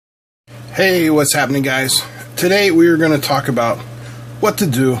Hey, what's happening, guys? Today we are going to talk about what to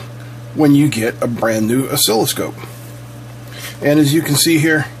do when you get a brand new oscilloscope. And as you can see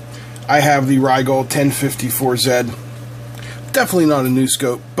here, I have the Rigol 1054Z. Definitely not a new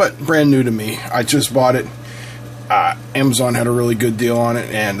scope, but brand new to me. I just bought it. Amazon had a really good deal on it,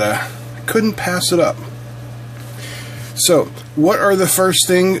 and couldn't pass it up. So, what are the first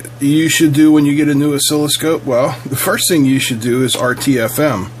thing you should do when you get a new oscilloscope? Well, the first thing you should do is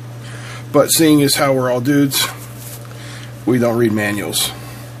RTFM. But seeing as how we're all dudes, we don't read manuals.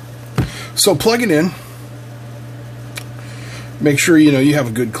 So plug it in. Make sure you have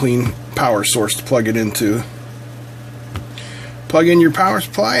a good clean power source to plug it into. Plug in your power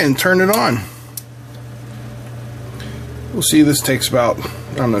supply and turn it on. We'll see this takes about,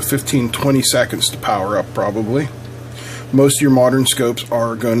 15-20 seconds to power up probably. Most of your modern scopes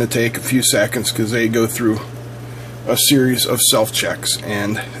are going to take a few seconds because they go through a series of self-checks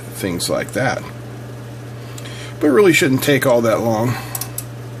and things like that. But it really shouldn't take all that long.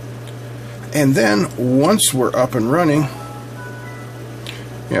 And then once we're up and running,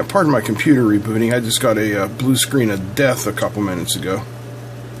 pardon my computer rebooting, I just got a blue screen of death a couple minutes ago.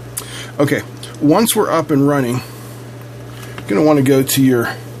 Okay, once we're up and running, you're going to want to go to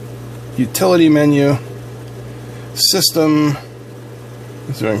your utility menu, system,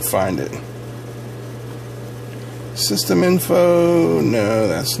 let's see if I can find it. System info, no,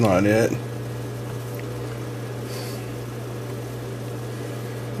 that's not it.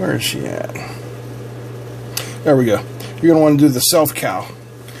 Where is she at? There we go. You're going to want to do the self-cal.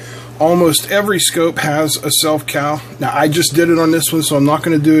 Almost every scope has a self-cal. Now, I just did it on this one, so I'm not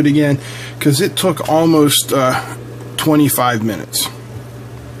going to do it again because it took almost 25 minutes.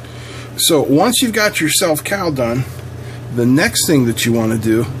 So once you've got your self-cal done, the next thing that you want to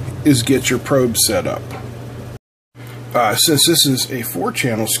do is get your probe set up. Since this is a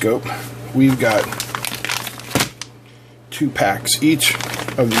 4-channel scope, we've got 2 packs each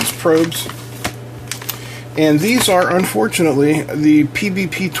of these probes. And these are, unfortunately, the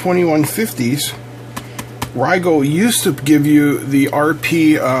PBP 2150s. Rigol used to give you the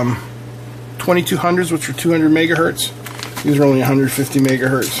RP 2200s, which are 200 megahertz. These are only 150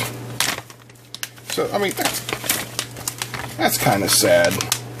 megahertz. So, that's kind of sad.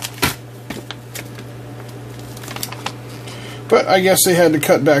 But I guess they had to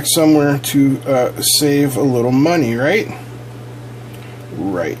cut back somewhere to save a little money, right?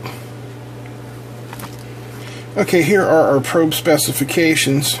 Right. Okay, here are our probe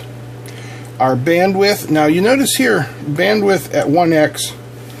specifications. Our bandwidth. Now you notice here, bandwidth at 1x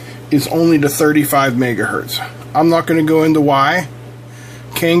is only to 35 megahertz. I'm not going to go into why.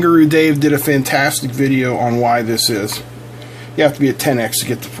 Kangaroo Dave did a fantastic video on why this is. You have to be at 10x to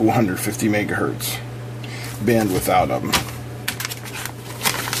get the 150 megahertz bandwidth out of them.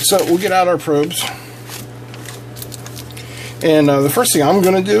 So we'll get out our probes. And the first thing I'm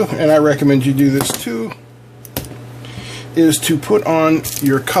going to do, and I recommend you do this too, is to put on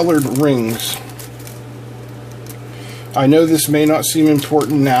your colored rings. I know this may not seem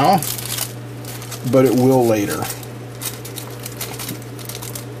important now, but it will later.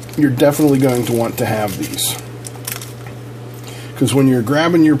 You're definitely going to want to have these, because when you're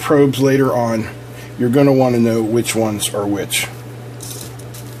grabbing your probes later on, you're going to want to know which ones are which.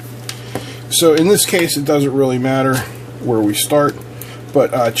 So in this case, it doesn't really matter where we start,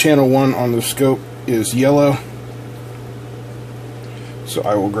 but channel 1 on the scope is yellow. So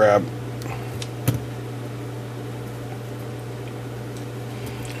I will grab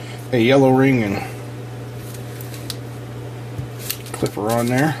a yellow ring and clip her on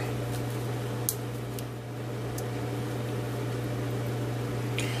there.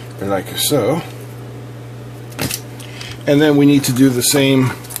 Like so. And then we need to do the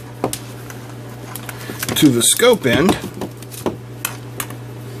same to the scope end.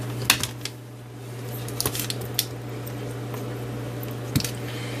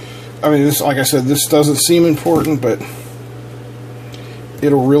 This, like I said, this doesn't seem important, but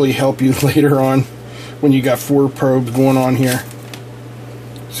it'll really help you later on when you got 4 probes going on here.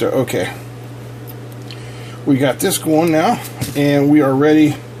 So, okay. We got this going now, and we are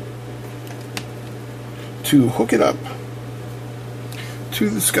ready to hook it up to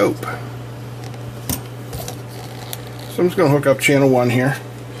the scope. So I'm just going to hook up channel 1 here.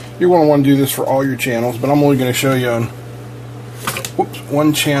 You're going to want to do this for all your channels, but I'm only going to show you on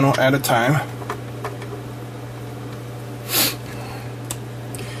one channel at a time.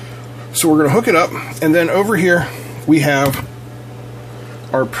 So we're going to hook it up, and then over here we have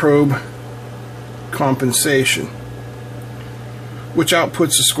our probe compensation, which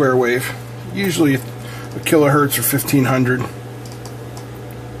outputs a square wave, usually a kilohertz or 1500.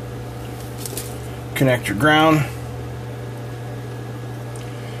 connect your ground,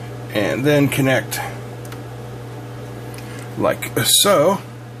 and then connect like so.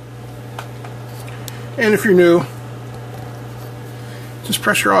 And if you're new, just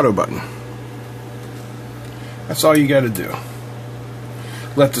press your auto button. That's all you got to do.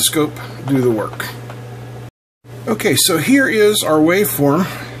 Let the scope do the work. Okay, so here is our waveform.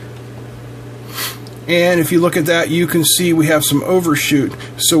 And if you look at that, you can see we have some overshoot.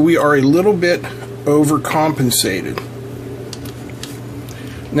 So we are a little bit overcompensated.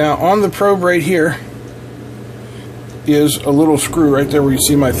 Now on the probe right here is a little screw right there where you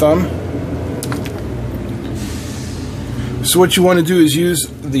see my thumb. So what you want to do is use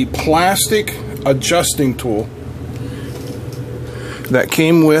the plastic adjusting tool that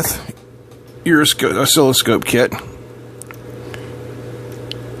came with your oscilloscope kit,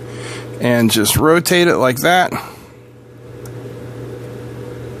 and just rotate it like that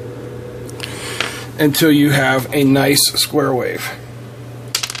until you have a nice square wave.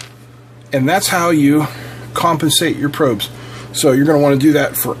 And that's how you compensate your probes. So you're going to want to do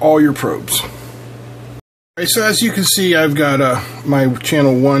that for all your probes. Alright, so as you can see, I've got my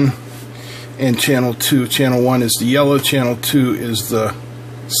channel 1 and channel 2. Channel 1 is the yellow, channel 2 is the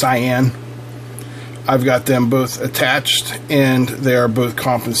cyan. I've got them both attached and they are both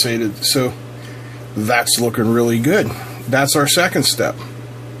compensated, so that's looking really good. That's our second step.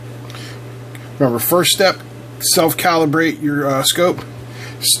 Remember, first step, self-calibrate your scope.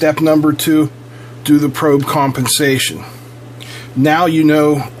 Step number 2, do the probe compensation. Now you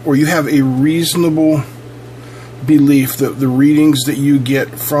know, or you have a reasonable belief that the readings that you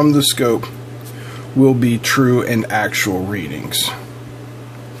get from the scope will be true and actual readings.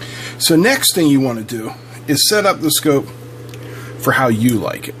 So next thing you want to do is set up the scope for how you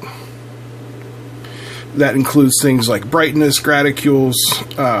like it. That includes things like brightness, graticules,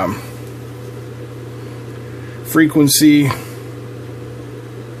 frequency,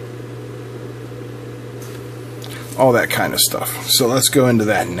 all that kind of stuff. So let's go into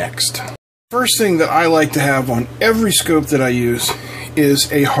that next. First thing that I like to have on every scope that I use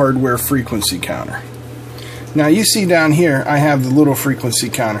is a hardware frequency counter. Now you see down here I have the little frequency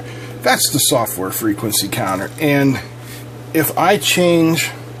counter. That's the software frequency counter, and if I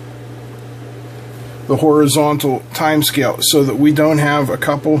change the horizontal time scale so that we don't have a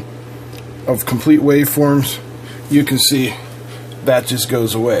couple of complete waveforms, you can see that just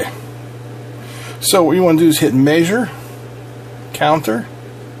goes away. So what you want to do is hit measure, counter.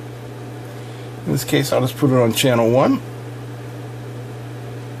 In this case, I'll just put it on channel 1.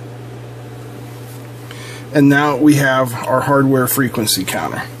 And now we have our hardware frequency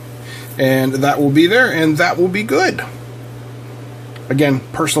counter. And that will be there, and that will be good. Again,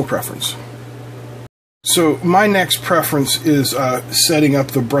 personal preference. So my next preference is setting up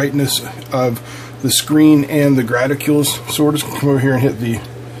the brightness of the screen and the graticules. So we're just going to come over here and hit the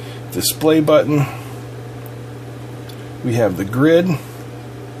display button. We have the grid.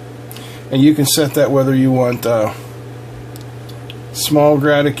 And you can set that whether you want small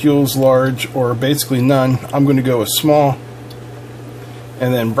graticules, large, or basically none. I'm going to go with small.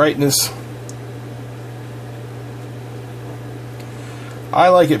 And then brightness. I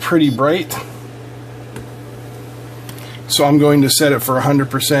like it pretty bright, so I'm going to set it for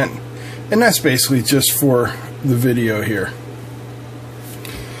 100%, and that's basically just for the video here.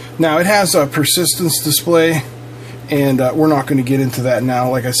 Now it has a persistence display, and we're not going to get into that now.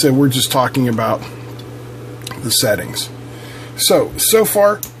 Like I said, we're just talking about the settings. So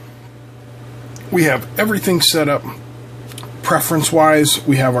far we have everything set up. Preference wise,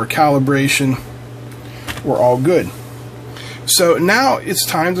 we have our calibration. We're all good. So now it's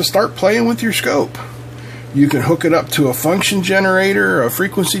time to start playing with your scope. You can hook it up to a function generator, a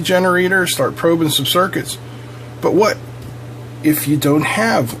frequency generator, start probing some circuits. But what if you don't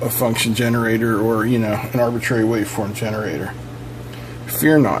have a function generator, or an arbitrary waveform generator?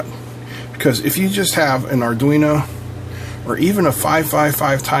 Fear not, because if you just have an Arduino or even a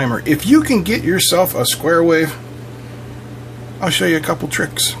 555 timer, if you can get yourself a square wave, I'll show you a couple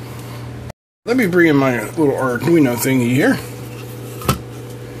tricks. Let me bring in my little Arduino thingy here.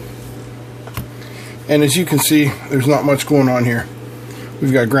 And as you can see, there's not much going on here.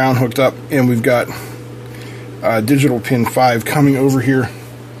 We've got ground hooked up, and we've got digital pin 5 coming over here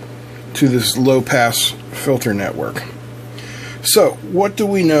to this low pass filter network. So what do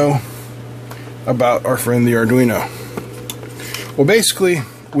we know about our friend the Arduino? Well, basically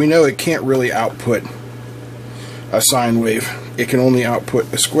we know it can't really output a sine wave. It can only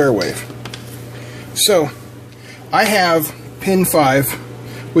output a square wave. So I have pin 5,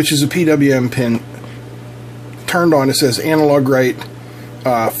 which is a PWM pin, turned on. It says analog right,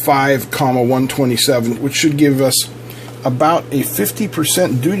 5,127, which should give us about a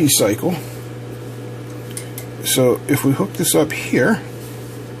 50% duty cycle. So if we hook this up here,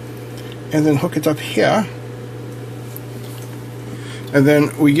 and then hook it up here, and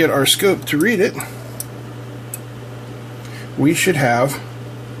then we get our scope to read it, we should have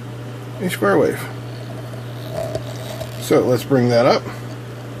a square wave. So let's bring that up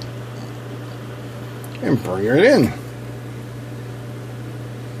and bring it in.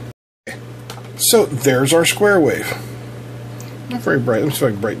 So there's our square wave. Not very bright. Let me see if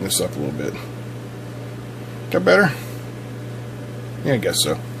I can brighten this up a little bit. Is that better? Yeah, I guess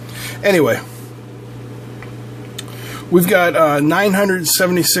so. Anyway, we've got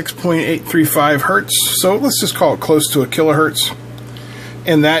 976.835 hertz, so let's just call it close to a kilohertz,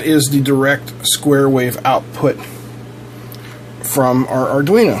 and that is the direct square wave output from our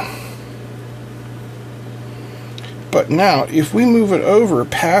Arduino. But now, if we move it over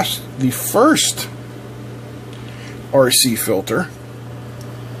past the first RC filter,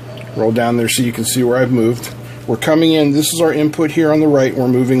 roll down there so you can see where I've moved. We're coming in, this is our input here on the right, we're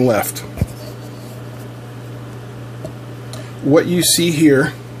moving left. What you see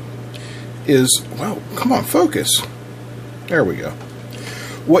here is, well, come on, focus. There we go.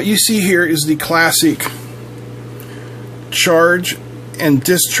 What you see here is the classic charge and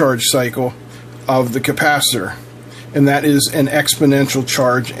discharge cycle of the capacitor, and that is an exponential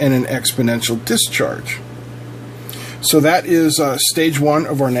charge and an exponential discharge. So that is stage one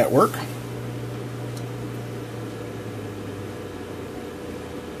of our network.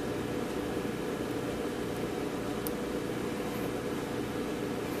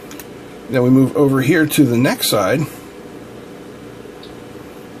 Then we move over here to the next side.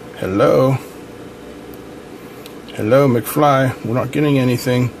 Hello. Hello, McFly. We're not getting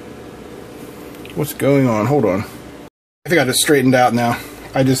anything. What's going on? Hold on. I think I just straightened out now.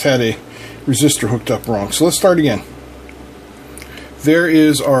 I just had a resistor hooked up wrong. So let's start again. There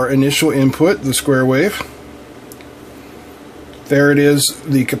is our initial input, the square wave. There it is,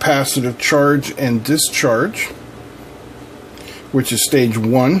 the capacitive charge and discharge, which is stage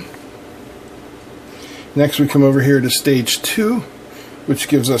one. Next we come over here to stage two, which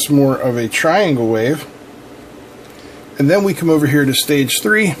gives us more of a triangle wave. And then we come over here to stage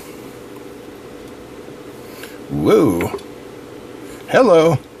three. Whoa.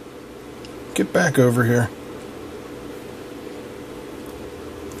 Hello. Get back over here.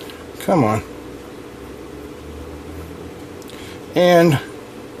 Come on. And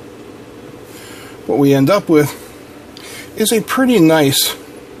what we end up with is a pretty nice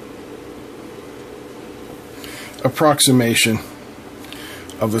approximation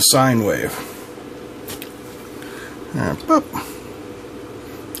of the sine wave. Boop.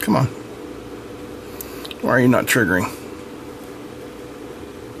 Come on. Why are you not triggering?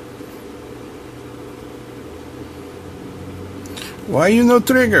 Why you no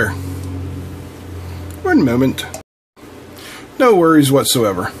trigger? One moment. No worries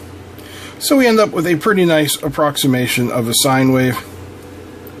whatsoever. So we end up with a pretty nice approximation of a sine wave.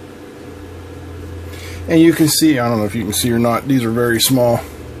 And you can see, I don't know if you can see or not, these are very small.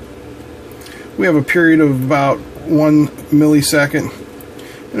 We have a period of about 1 millisecond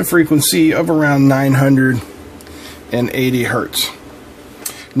and a frequency of around 980 hertz.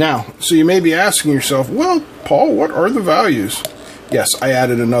 Now, so you may be asking yourself, well, Paul, what are the values? Yes, I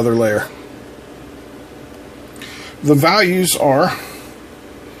added another layer. The values are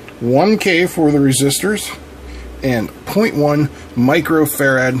 1K for the resistors and 0.1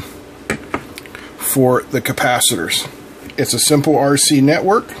 microfarad for the capacitors. It's a simple RC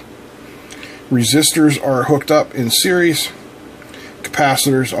network. Resistors are hooked up in series.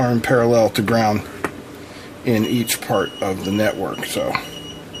 Capacitors are in parallel to ground in each part of the network. So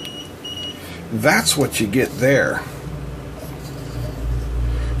that's what you get there.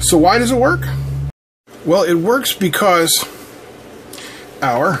 So why does it work? Well, it works because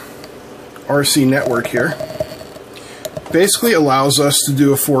our RC network here basically allows us to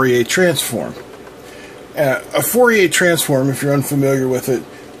do a Fourier transform. A Fourier transform, if you're unfamiliar with it,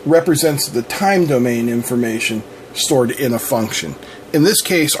 represents the time domain information stored in a function. In this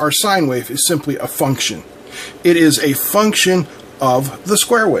case, our sine wave is simply a function. It is a function of the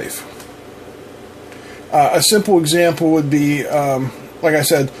square wave. A simple example would be, like I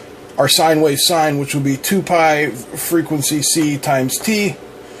said, our sine wave sine, which will be 2 pi frequency c times t,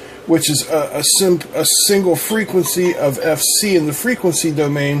 which is a single frequency of fc in the frequency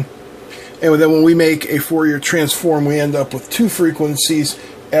domain. And then when we make a Fourier transform, we end up with two frequencies,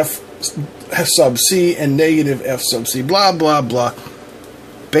 f sub c and negative f sub c, blah, blah, blah.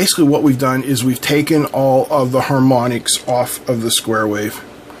 Basically what we've done is we've taken all of the harmonics off of the square wave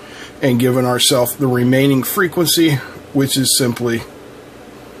and given ourselves the remaining frequency, which is simply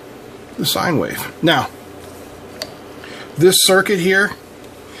the sine wave. Now, this circuit here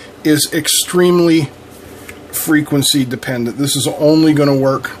is extremely frequency dependent. This is only going to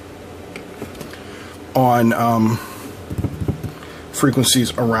work on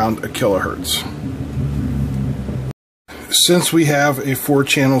frequencies around a kilohertz. Since we have a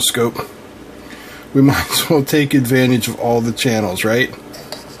 4-channel scope, we might as well take advantage of all the channels, right?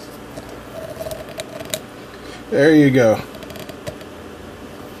 There you go.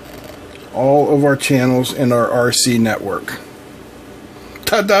 All of our channels in our RC network.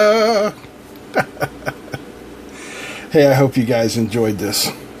 Ta-da! Hey, I hope you guys enjoyed this.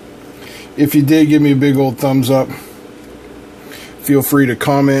 If you did, give me a big old thumbs up. Feel free to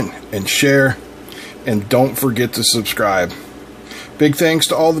comment and share. And don't forget to subscribe. Big thanks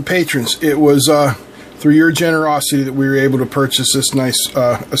to all the patrons. It was through your generosity that we were able to purchase this nice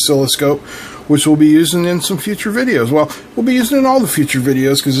oscilloscope, which we'll be using in some future videos. Well, we'll be using it in all the future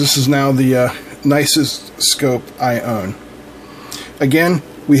videos because this is now the nicest scope I own. Again,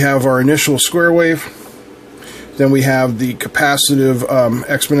 we have our initial square wave. Then we have the capacitive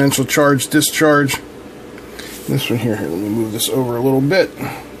exponential charge discharge. This one here, let me move this over a little bit.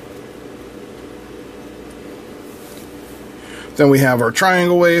 Then we have our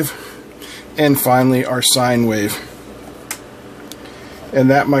triangle wave, and finally our sine wave.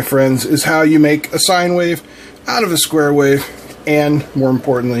 And that, my friends, is how you make a sine wave out of a square wave, and more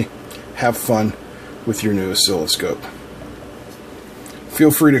importantly, have fun with your new oscilloscope.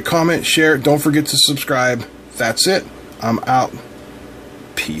 Feel free to comment, share, don't forget to subscribe. That's it. I'm out.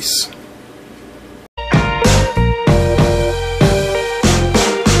 Peace.